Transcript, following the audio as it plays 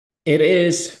It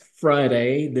is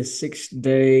Friday, the sixth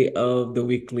day of the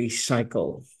weekly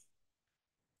cycle.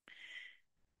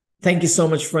 Thank you so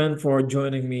much, friend, for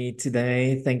joining me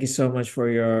today. Thank you so much for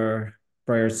your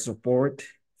prayer support.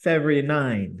 February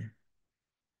 9,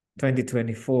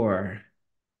 2024,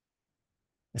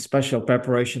 a special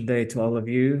preparation day to all of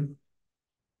you.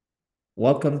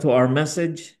 Welcome to our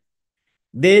message.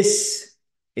 This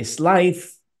is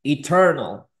life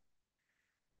eternal.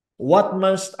 What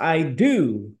must I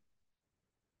do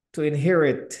to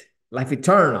inherit life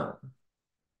eternal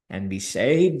and be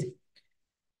saved?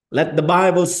 Let the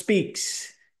Bible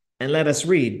speaks, and let us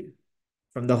read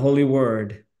from the holy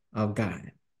word of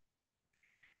God.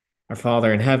 Our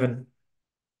Father in heaven,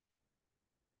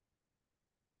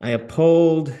 I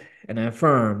uphold and I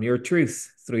affirm your truth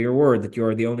through your word that you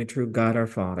are the only true God, our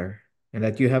Father, and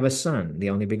that you have a Son, the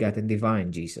only begotten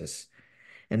divine Jesus,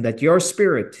 and that your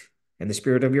Spirit and the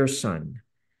Spirit of your Son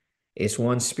is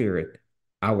one Spirit,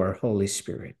 our Holy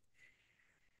Spirit.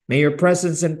 May your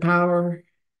presence and power,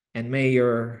 and may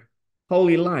your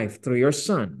holy life through your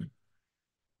Son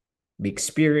be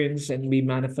experienced and be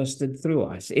manifested through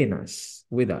us, in us,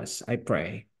 with us, I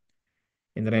pray.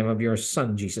 In the name of your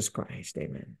Son, Jesus Christ.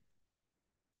 Amen.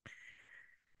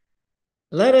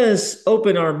 Let us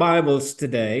open our Bibles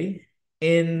today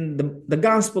in the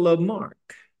Gospel of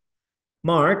Mark.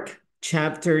 Mark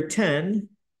chapter 10.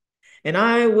 And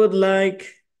I would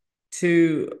like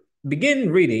to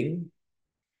begin reading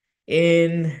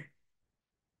in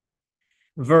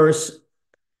verse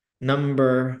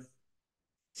number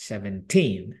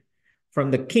 17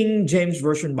 from the King James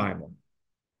Version Bible.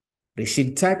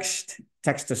 Receive text,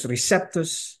 Textus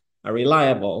Receptus, a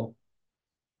reliable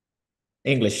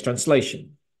English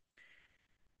translation.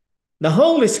 The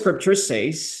Holy Scripture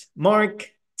says, Mark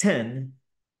 10,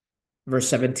 verse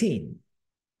 17.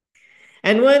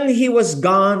 And when he was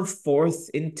gone forth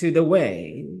into the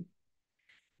way,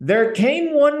 there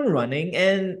came one running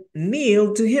and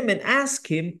kneeled to him and asked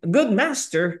him, Good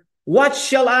master, what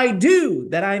shall I do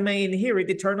that I may inherit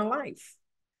eternal life?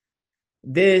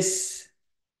 This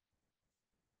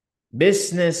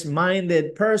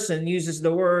business-minded person uses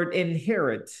the word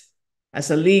inherit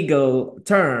as a legal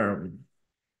term,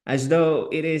 as though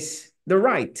it is the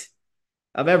right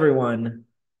of everyone,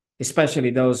 especially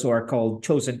those who are called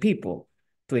chosen people,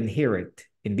 to inherit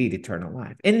indeed eternal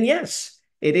life. And yes,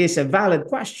 it is a valid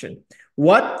question.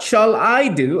 What shall I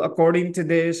do according to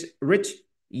this rich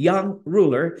young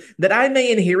ruler that I may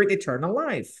inherit eternal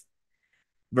life?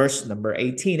 Verse number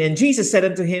 18. And Jesus said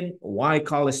unto him, Why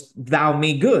callest thou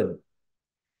me good?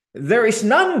 There is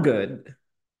none good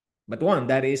but one,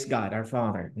 that is God our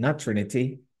Father, not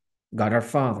Trinity, God our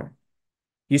Father.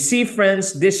 You see,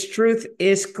 friends, this truth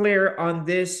is clear on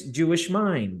this Jewish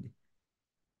mind.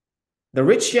 The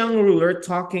rich young ruler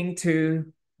talking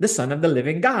to the Son of the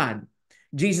living God.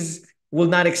 Jesus will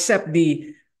not accept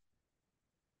the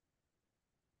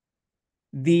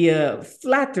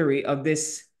flattery of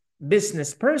this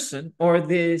business person or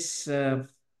this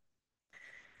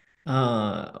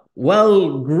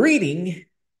well-greeting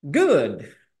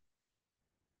good.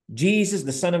 Jesus,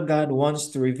 the Son of God,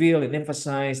 wants to reveal and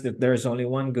emphasize that there is only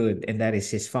one good, and that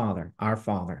is his Father, our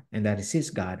Father, and that is his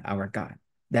God, our God.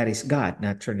 That is God,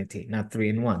 not Trinity, not three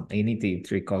in one. Unity,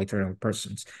 three co-eternal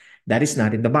persons. That is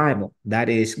not in the Bible. That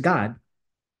is God,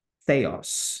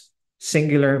 theos,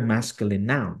 singular masculine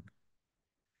noun.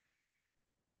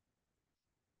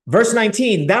 Verse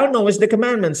 19, thou knowest the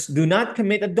commandments. Do not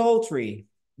commit adultery.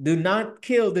 Do not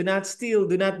kill. Do not steal.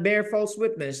 Do not bear false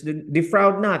witness.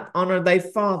 Defraud not. Honor thy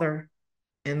father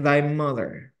and thy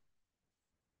mother.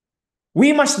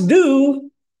 We must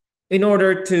do in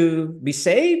order to be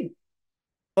saved,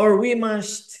 or we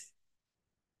must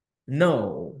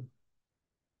know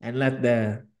and let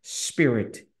the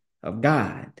Spirit of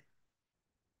God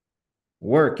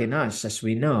work in us as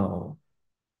we know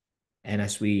and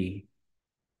as we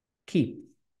keep.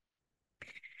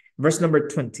 Verse number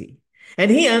 20.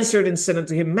 And he answered and said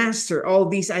unto him, Master, all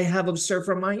these I have observed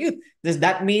from my youth. Does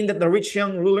that mean that the rich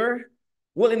young ruler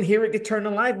will inherit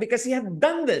eternal life because he had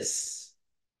done this?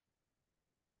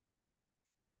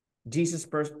 Jesus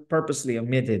purposely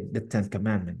omitted the 10th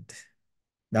commandment.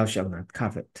 Thou shalt not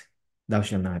covet. Thou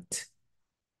shalt not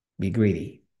be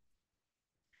greedy.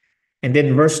 And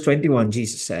then verse 21,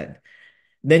 Jesus said,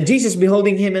 Then Jesus,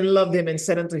 beholding him and loved him, and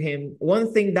said unto him,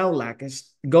 One thing thou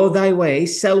lackest, go thy way,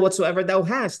 sell whatsoever thou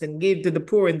hast, and give to the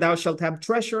poor, and thou shalt have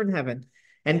treasure in heaven.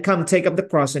 And come, take up the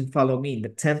cross, and follow me. The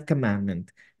 10th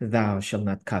commandment, thou shalt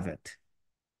not covet,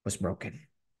 was broken.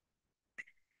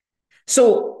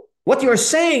 So what you're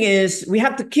saying is we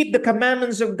have to keep the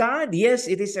commandments of God. Yes,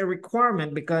 it is a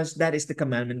requirement because that is the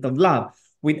commandment of love.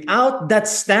 Without that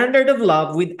standard of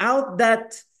love, without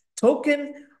that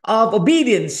token of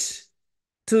obedience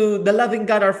to the loving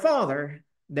God our Father,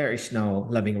 there is no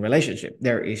loving relationship.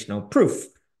 There is no proof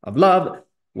of love,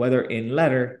 whether in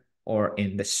letter or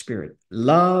in the spirit.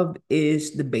 Love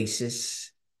is the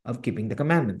basis of keeping the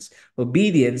commandments.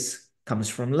 Obedience comes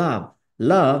from love.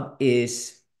 Love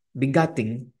is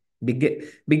begets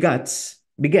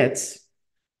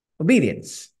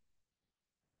obedience.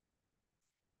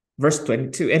 Verse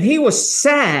 22. And he was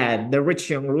sad, the rich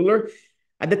young ruler,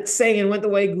 at that saying, and went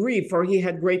away grieved, for he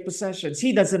had great possessions.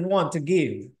 He doesn't want to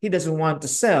give. He doesn't want to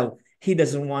sell. He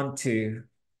doesn't want to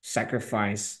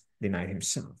sacrifice, deny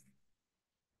himself.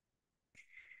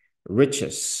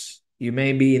 Riches. You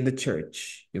may be in the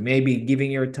church. You may be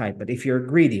giving your tithe, but if you're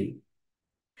greedy,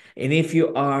 and if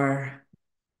you are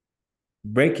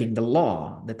breaking the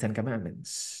law, the 10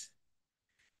 Commandments,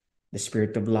 the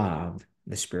spirit of love,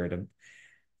 the spirit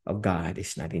of God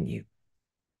is not in you.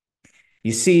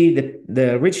 You see,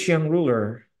 the rich young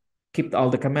ruler kept all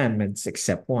the commandments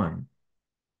except one.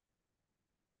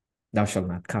 Thou shalt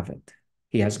not covet.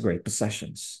 He has great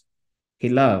possessions. He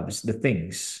loves the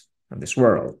things of this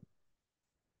world.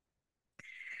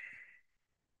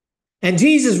 And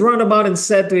Jesus ran about and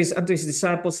said unto his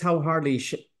disciples, how hardly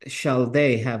shall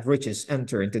they have riches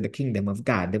enter into the kingdom of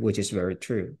God, which is very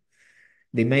true.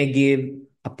 They may give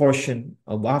a portion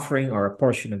of offering or a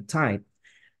portion of tithe,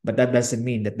 but that doesn't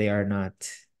mean that they are not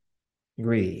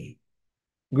greedy.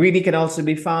 Greedy can also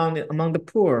be found among the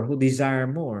poor who desire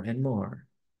more and more.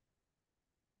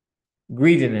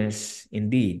 Greediness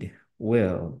indeed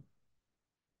will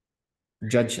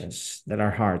judge us that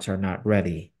our hearts are not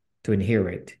ready to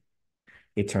inherit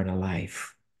eternal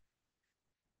life.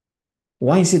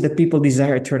 Why is it that people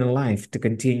desire eternal life? To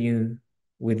continue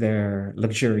with their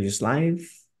luxurious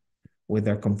life, with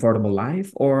their comfortable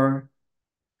life, or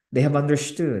they have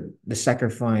understood the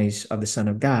sacrifice of the Son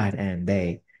of God and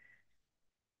they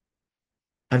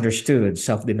understood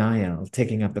self-denial,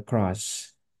 taking up the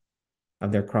cross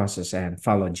of their crosses and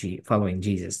following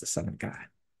Jesus, the Son of God.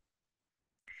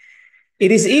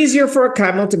 It is easier for a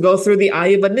camel to go through the eye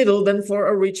of a needle than for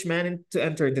a rich man to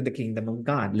enter into the kingdom of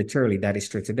God. Literally, that is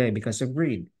true today because of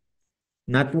greed.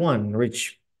 Not one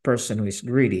rich person who is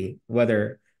greedy,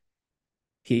 whether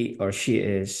he or she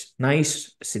is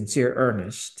nice, sincere,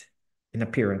 earnest in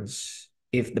appearance,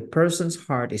 if the person's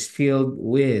heart is filled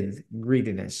with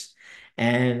greediness,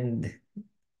 and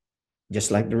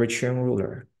just like the rich young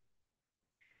ruler,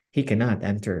 he cannot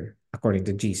enter, according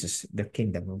to Jesus, the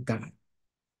kingdom of God.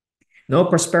 No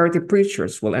prosperity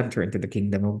preachers will enter into the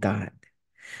kingdom of God.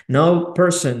 No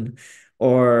person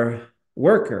or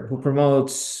worker who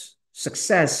promotes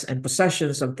success and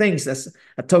possessions of things as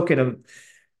a token of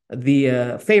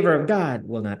the favor of God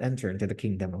will not enter into the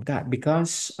kingdom of God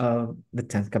because of the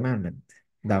 10th commandment.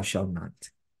 Thou shalt not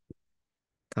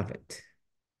covet.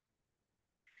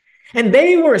 And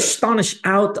they were astonished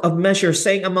out of measure,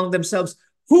 saying among themselves,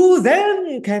 who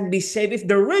then can be saved? If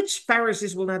the rich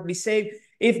Pharisees will not be saved,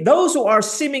 if those who are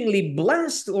seemingly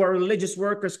blessed or religious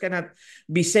workers cannot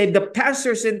be saved, the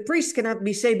pastors and priests cannot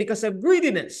be saved because of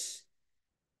greediness.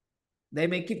 They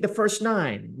may keep the first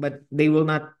 9, but they will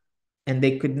not, and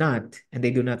they could not, and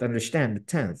they do not understand the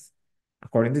 10th.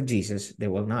 According to Jesus, they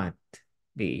will not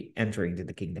be entering into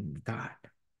the kingdom of God.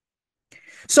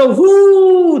 So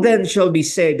who then shall be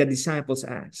saved? The disciples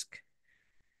ask.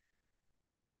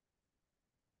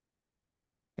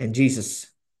 And Jesus,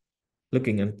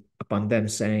 looking upon them,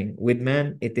 saying, with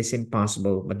man it is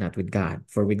impossible, but not with God.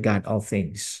 For with God all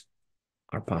things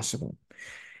are possible.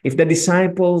 If the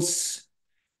disciples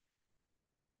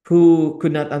who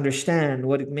could not understand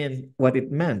what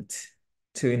it meant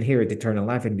to inherit eternal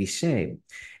life and be saved,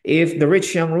 if the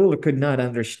rich young ruler could not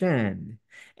understand,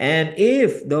 and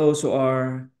if those who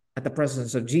are at the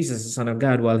presence of Jesus, the Son of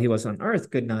God, while he was on earth,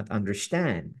 could not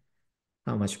understand,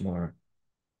 how much more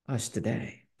us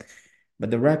today? But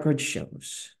the record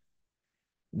shows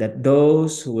that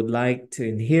those who would like to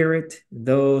inherit,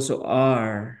 those who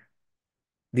are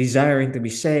desiring to be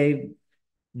saved,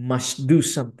 must do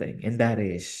something, and that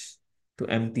is to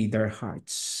empty their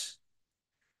hearts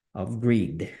of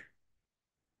greed,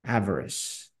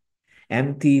 avarice,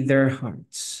 empty their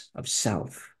hearts of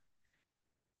self,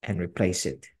 and replace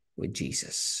it with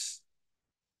Jesus.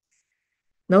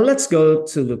 Now let's go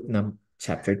to Luke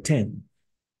chapter 10.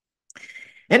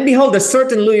 And behold, a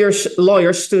certain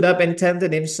lawyer stood up and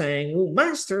tempted him, saying,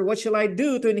 Master, what shall I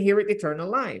do to inherit eternal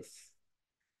life?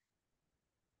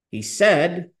 He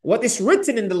said, what is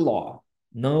written in the law?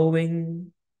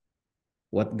 Knowing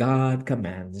what God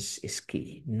commands is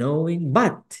key. Knowing,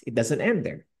 but it doesn't end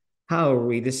there. How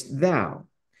readest thou?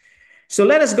 So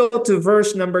let us go to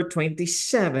verse number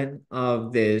 27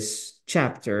 of this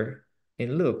chapter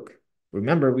in Luke.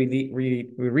 Remember, we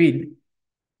read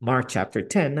Mark chapter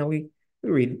 10. Now we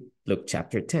read Luke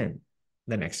chapter 10,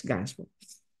 the next gospel.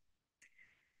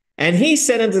 And he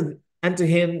said unto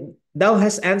him, Thou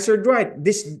hast answered right.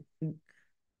 This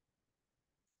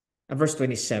verse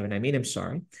 27, I'm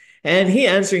sorry. And he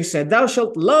answering said, Thou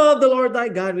shalt love the Lord thy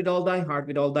God with all thy heart,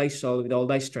 with all thy soul, with all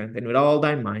thy strength, and with all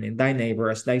thy mind, and thy neighbor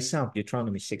as thyself.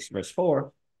 Deuteronomy 6, verse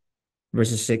 4,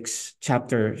 verses 6,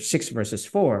 chapter 6, verses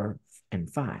 4 and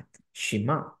 5.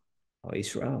 Shema, O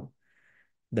Israel.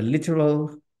 The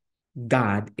literal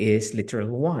God is literal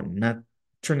one, not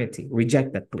Trinity.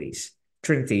 Reject that, please.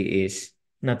 Trinity is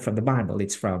not from the Bible,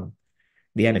 it's from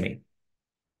the enemy.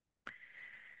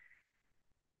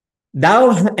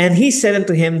 And he said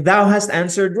unto him, Thou hast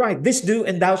answered right. This do,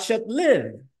 and thou shalt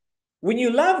live. When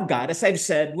you love God, as I've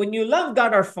said, when you love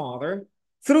God our Father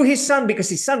through his Son, because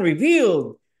his Son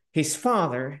revealed his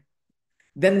Father,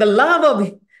 then the love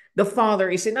of the Father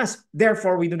is in us.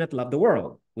 Therefore, we do not love the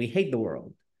world. We hate the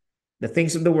world. The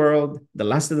things of the world, the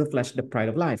lust of the flesh, the pride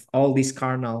of life, all these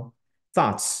carnal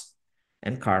thoughts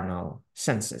and carnal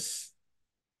senses,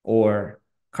 or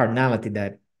carnality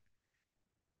that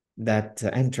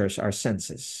enters our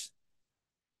senses.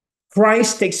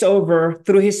 Christ takes over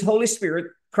through his Holy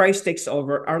Spirit. Christ takes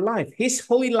over our life. His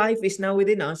holy life is now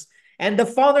within us, and the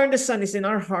Father and the Son is in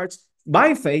our hearts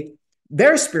by faith,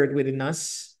 their spirit within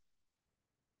us.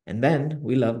 And then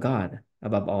we love God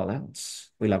above all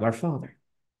else. We love our Father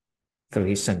through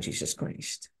his Son, Jesus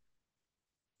Christ.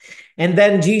 And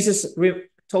then Jesus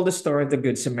told the story of the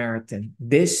Good Samaritan.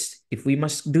 If we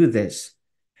must do this,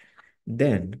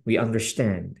 then we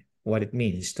understand what it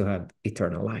means to have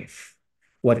eternal life,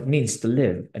 what it means to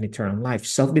live an eternal life.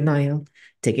 Self-denial,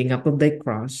 taking up of thy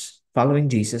cross, following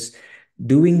Jesus,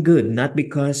 doing good, not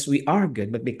because we are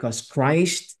good, but because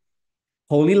Christ,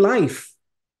 holy life,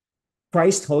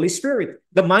 Christ, Holy Spirit,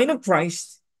 the mind of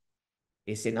Christ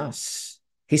is in us.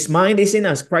 His mind is in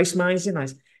us. Christ's mind is in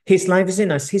us. His life is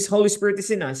in us. His Holy Spirit is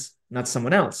in us, not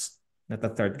someone else, not the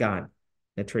third God,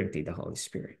 the Trinity, the Holy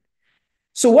Spirit.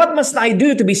 So what must I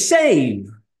do to be saved?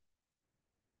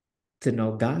 To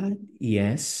know God?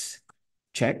 Yes.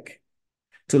 Check.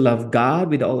 To love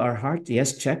God with all our heart?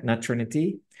 Yes, check. Not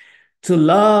Trinity. To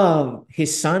love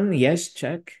his Son? Yes,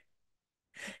 check.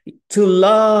 To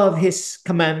love his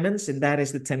commandments, and that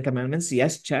is the 10 commandments?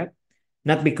 Yes, check.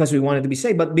 Not because we wanted to be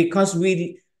saved, but because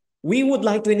we would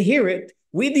like to inherit,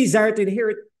 we desire to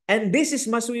inherit, and this is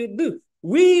must we do.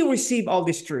 We receive all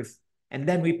this truth, and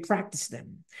then we practice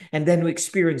them, and then we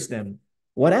experience them.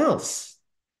 What else?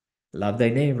 Love thy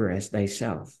neighbor as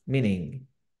thyself, meaning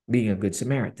being a good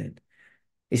Samaritan.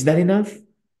 Is that enough?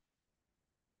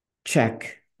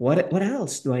 Check. What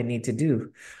else do I need to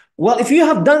do? Well, if you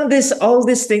have done all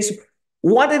these things,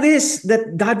 what it is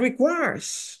that God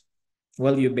requires?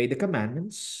 Well, you obey the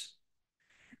commandments,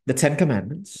 the 10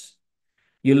 commandments.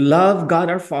 You love God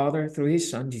our Father through his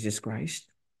Son, Jesus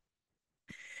Christ.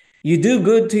 You do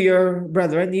good to your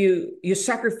brethren. You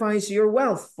sacrifice your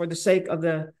wealth for the sake of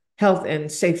the health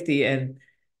and safety and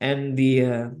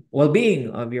the well-being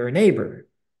of your neighbor,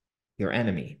 your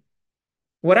enemy.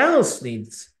 What else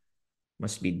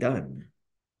must be done?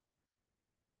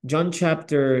 John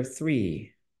chapter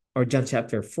 3 or John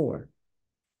chapter 4.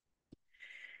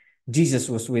 Jesus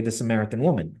was with the Samaritan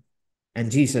woman,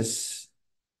 and Jesus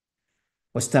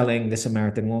was telling the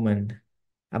Samaritan woman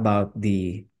about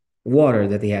the water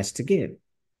that he has to give.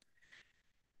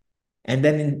 And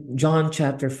then in John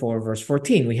chapter 4, verse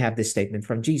 14, we have this statement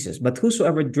from Jesus. But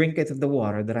whosoever drinketh of the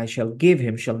water that I shall give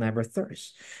him shall never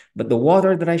thirst. But the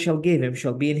water that I shall give him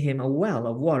shall be in him a well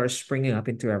of water springing up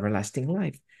into everlasting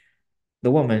life. The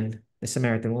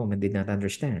Samaritan woman, did not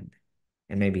understand.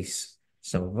 And maybe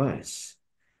some of us.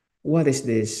 What is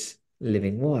this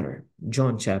living water?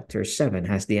 John chapter 7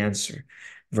 has the answer.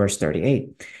 Verse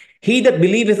 38. He that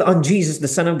believeth on Jesus, the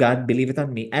Son of God, believeth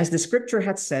on me. As the scripture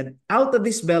hath said, out of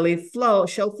this belly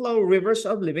shall flow rivers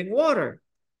of living water.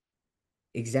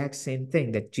 Exact same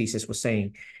thing that Jesus was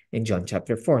saying in John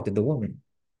chapter 4 to the woman.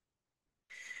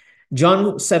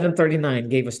 John 7:39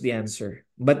 gave us the answer.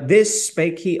 But this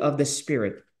spake he of the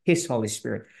Spirit, his Holy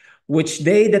Spirit, which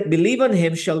they that believe on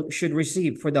him should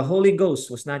receive. For the Holy Ghost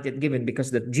was not yet given,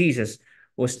 because that Jesus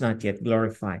was not yet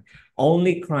glorified.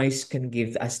 Only Christ can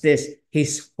give us this,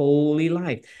 his holy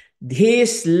life,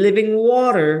 his living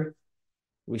water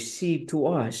received to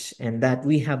us, and that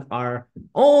we have our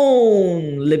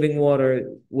own living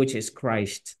water, which is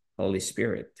Christ, Holy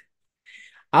Spirit.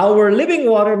 Our living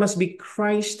water must be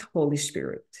Christ, Holy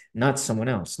Spirit, not someone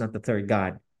else, not the third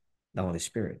God, the Holy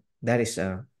Spirit. That is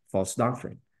a false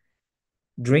doctrine.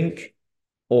 Drink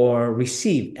or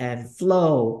receive and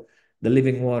flow the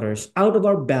living waters out of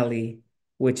our belly,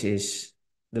 which is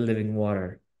the living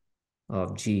water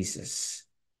of Jesus.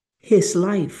 His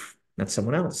life, not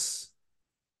someone else.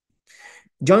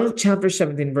 John chapter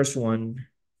 17, verse 1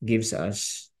 gives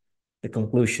us the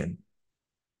conclusion.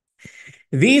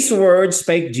 These words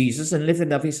spake Jesus and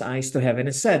lifted up his eyes to heaven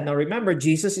and said, now remember,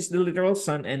 Jesus is the literal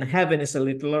Son, and heaven is a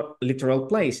literal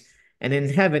place. And in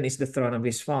heaven is the throne of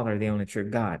his Father, the only true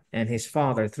God. And his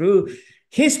Father, through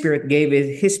his Spirit, gave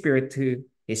his Spirit to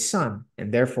his Son.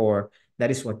 And therefore,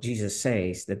 that is what Jesus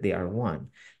says, that they are one.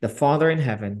 The Father in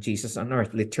heaven, Jesus on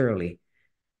earth, literally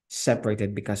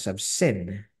separated because of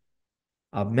sin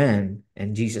of man.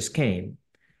 And Jesus came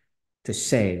to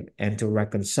save and to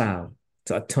reconcile,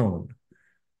 to atone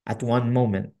at one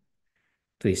moment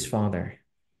to his Father,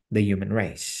 the human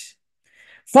race.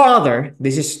 Father,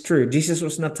 this is true. Jesus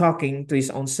was not talking to his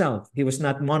own self. He was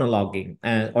not monologuing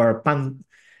or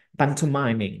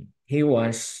pantomiming. He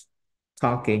was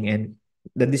talking, and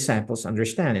the disciples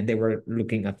understand, and they were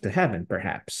looking up to heaven,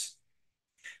 perhaps.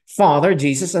 Father,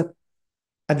 Jesus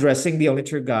addressing the only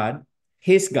true God,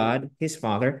 his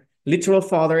Father, literal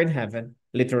Father in heaven,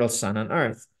 literal Son on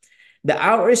earth. The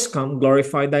hour is come,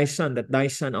 glorify thy Son, that thy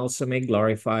Son also may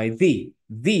glorify thee.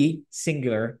 The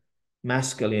singular,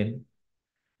 masculine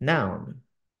noun.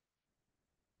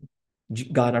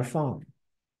 God our Father.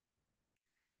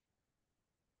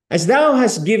 As thou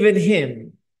hast given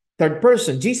him, third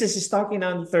person. Jesus is talking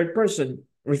on the third person,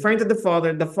 referring to the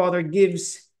Father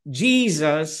gives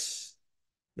Jesus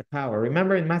the power.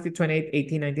 Remember in Matthew 28,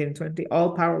 18, 19, and 20,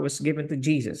 all power was given to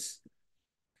Jesus.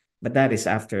 But that is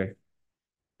after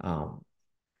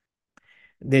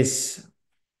this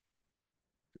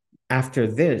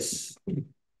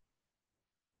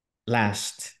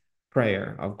last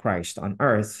prayer of Christ on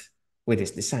earth with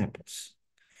his disciples.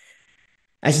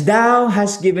 As thou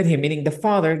hast given him, meaning the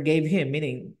Father gave him,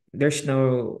 meaning there's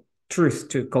no truth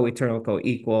to co-eternal,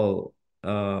 co-equal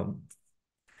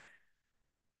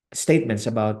statements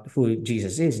about who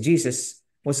Jesus is. Jesus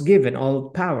was given all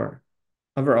power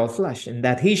over all flesh, and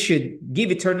that he should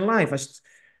give eternal life as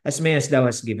many as thou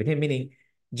hast given him, meaning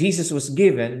Jesus was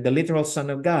given the literal Son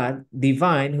of God,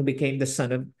 divine, who became the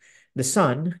Son,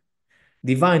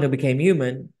 divine, who became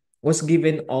human, was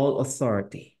given all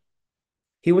authority.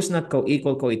 He was not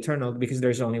co-equal, co-eternal, because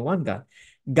there's only one God.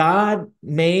 God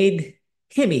made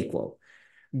him equal.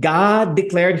 God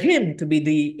declared him to be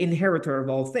the inheritor of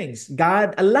all things.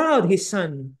 God allowed his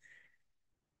Son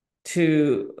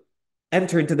to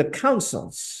enter into the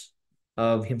counsels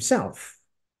of himself.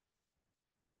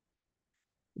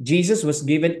 Jesus was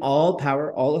given all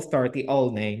power, all authority,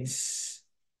 all names,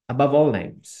 above all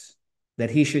names, that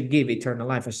he should give eternal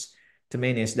life as to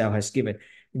many as thou hast given.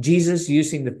 Jesus,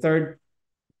 using the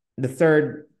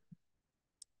third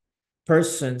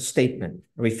person statement,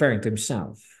 referring to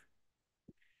himself.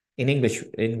 In English,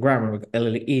 in grammar,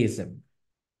 Eliism,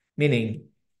 meaning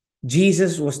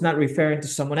Jesus was not referring to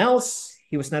someone else.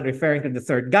 He was not referring to the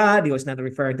third God. He was not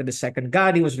referring to the second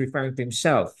God. He was referring to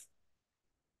himself.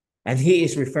 And he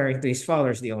is referring to his Father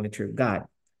as the only true God.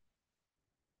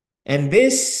 And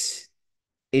this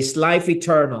is life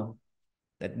eternal,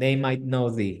 that they might know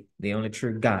thee, the only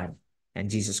true God, and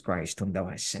Jesus Christ, whom thou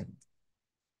hast sent.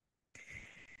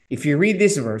 If you read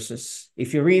these verses,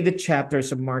 if you read the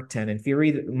chapters of Mark 10, and if you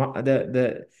read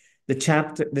the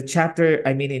chapter,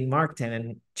 I mean in Mark 10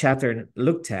 and chapter in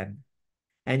Luke 10,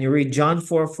 and you read John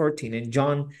 4:14 and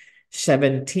John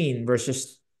 17,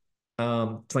 verses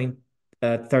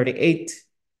 38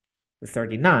 to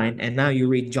 39, and now you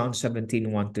read John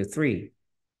 17, 1 to 3,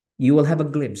 you will have a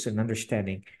glimpse and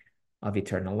understanding of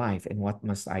eternal life and what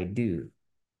must I do,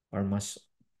 or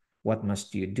what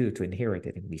must you do to inherit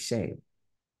it and be saved.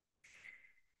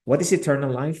 What is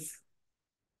eternal life?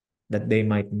 That they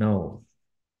might know,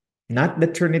 not the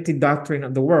Trinity doctrine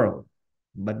of the world,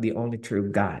 but the only true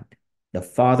God, the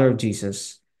Father of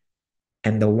Jesus,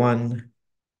 and the one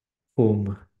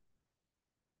whom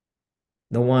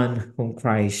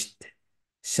Christ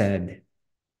said,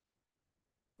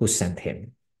 who sent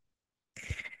him.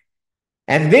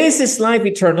 And this is life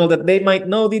eternal, that they might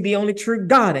know thee, the only true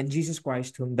God, and Jesus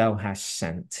Christ, whom thou hast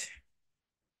sent.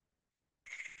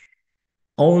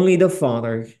 Only the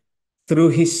Father, through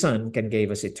his Son, can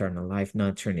give us eternal life,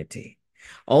 not Trinity.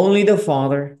 Only the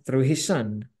Father, through his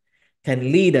Son,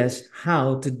 can lead us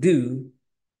how to do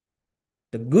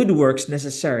the good works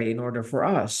necessary in order for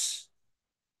us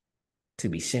to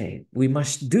be saved. We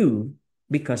must do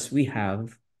because we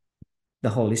have the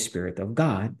Holy Spirit of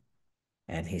God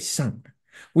and his Son.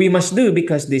 We must do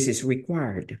because this is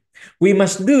required. We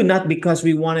must do not because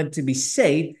we wanted to be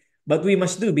saved, but we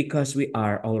must do because we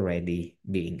are already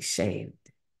being saved.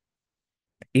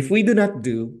 If we do not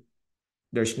do,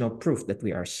 there's no proof that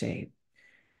we are saved.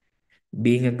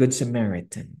 Being a good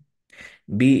Samaritan,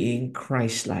 being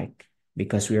Christ-like,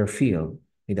 because we are filled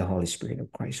with the Holy Spirit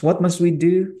of Christ. What must we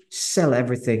do? Sell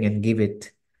everything and give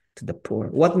it to the poor.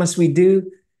 What must we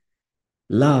do?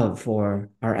 Love for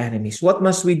our enemies. What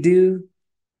must we do?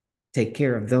 Take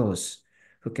care of those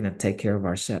who cannot take care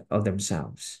of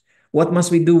themselves. What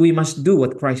must we do? We must do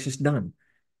what Christ has done.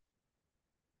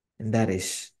 And that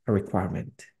is a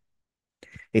requirement.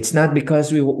 It's not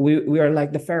because we are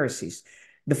like the Pharisees.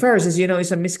 The Pharisees,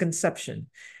 is a misconception.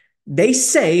 They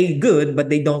say good, but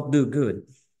they don't do good.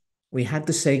 We have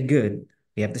to say good.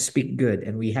 We have to speak good,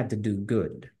 and we have to do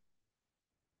good.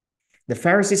 The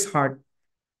Pharisees' heart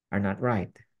are not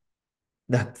right.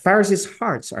 The Pharisees'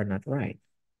 hearts are not right.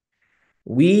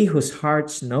 We whose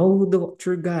hearts know who the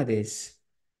true God is,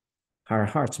 our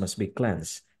hearts must be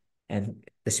cleansed. And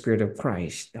the Spirit of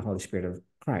Christ, the Holy Spirit of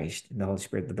Christ, and the Holy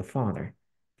Spirit of the Father,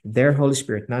 their Holy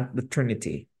Spirit, not the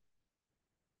Trinity,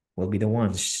 will be the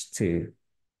ones to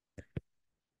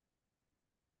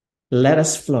let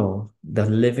us flow the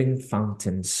living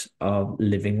fountains of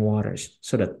living waters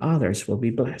so that others will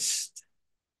be blessed.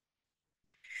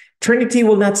 Trinity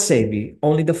will not save you,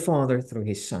 only the Father through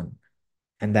his Son.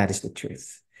 And that is the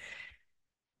truth.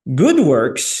 Good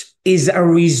works is a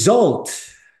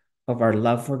result of our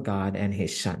love for God and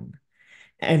his Son.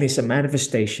 And it's a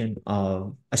manifestation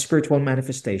of a spiritual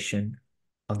manifestation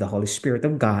of the Holy Spirit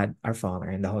of God, our Father,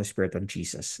 and the Holy Spirit of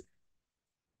Jesus,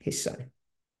 his Son.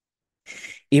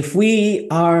 If we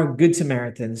are good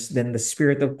Samaritans, then the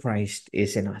Spirit of Christ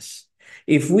is in us.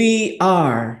 If we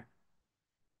are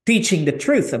teaching the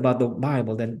truth about the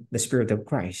Bible, then the Spirit of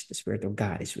Christ, the Spirit of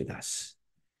God is with us.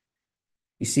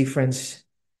 You see, friends,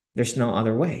 there's no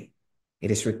other way.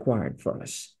 It is required for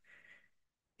us.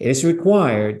 It is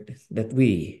required that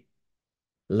we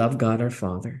love God our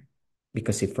Father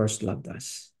because he first loved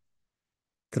us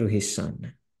through his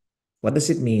Son. What does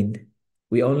it mean?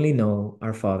 We only know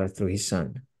our Father through his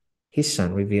Son. His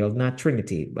Son revealed not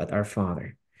Trinity, but our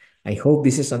Father. I hope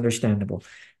this is understandable.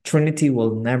 Trinity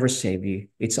will never save you.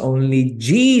 It's only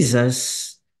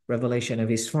Jesus' revelation of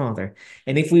his Father.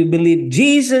 And if we believe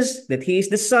Jesus, that he is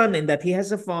the Son and that he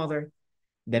has a Father,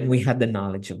 then we have the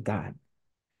knowledge of God.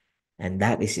 And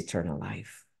that is eternal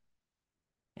life.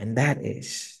 And that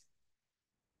is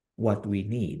what we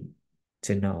need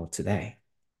to know today.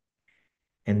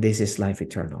 And this is life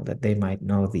eternal, that they might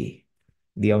know thee,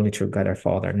 the only true God our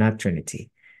Father, not Trinity,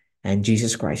 and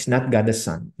Jesus Christ, not God the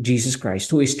Son, Jesus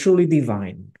Christ, who is truly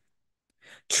divine,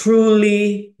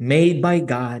 truly made by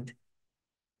God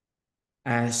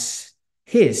as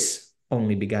his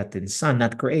only begotten Son,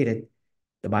 not created.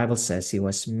 The Bible says he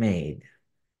was made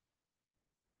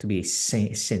to be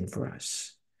sin for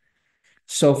us.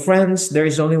 So, friends, there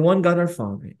is only one God our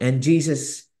Father, and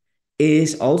Jesus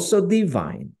is also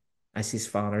divine as his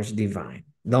Father is divine.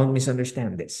 Don't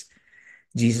misunderstand this.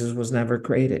 Jesus was never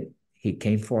created. He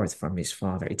came forth from his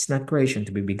Father. It's not creation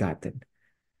to be begotten.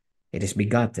 It is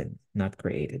begotten, not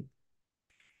created.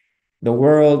 The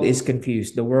world is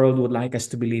confused. The world would like us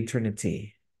to believe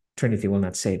Trinity. Trinity will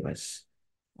not save us.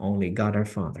 Only God our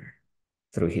Father,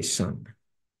 through his Son,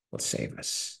 will save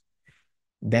us.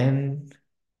 Then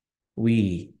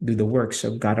we do the works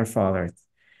of God our Father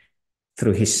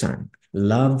through his Son.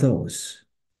 Love those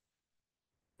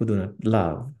who do not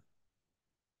love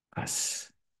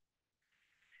us.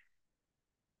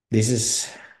 This is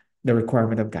the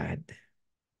requirement of God.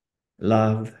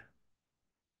 Love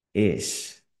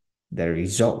is the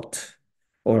result,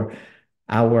 or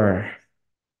our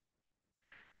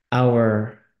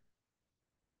our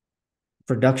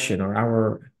production or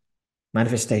our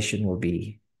manifestation will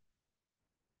be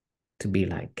to be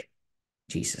like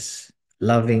Jesus,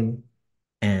 loving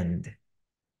and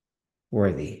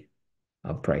worthy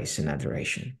of praise and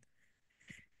adoration.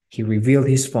 He revealed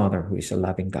his Father, who is a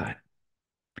loving God.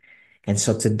 And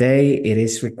so today it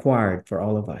is required for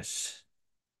all of us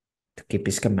to keep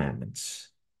his commandments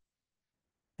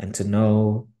and to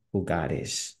know who God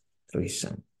is through his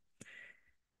Son.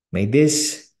 May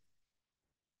this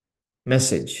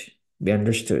message be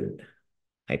understood,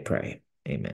 I pray. Amen.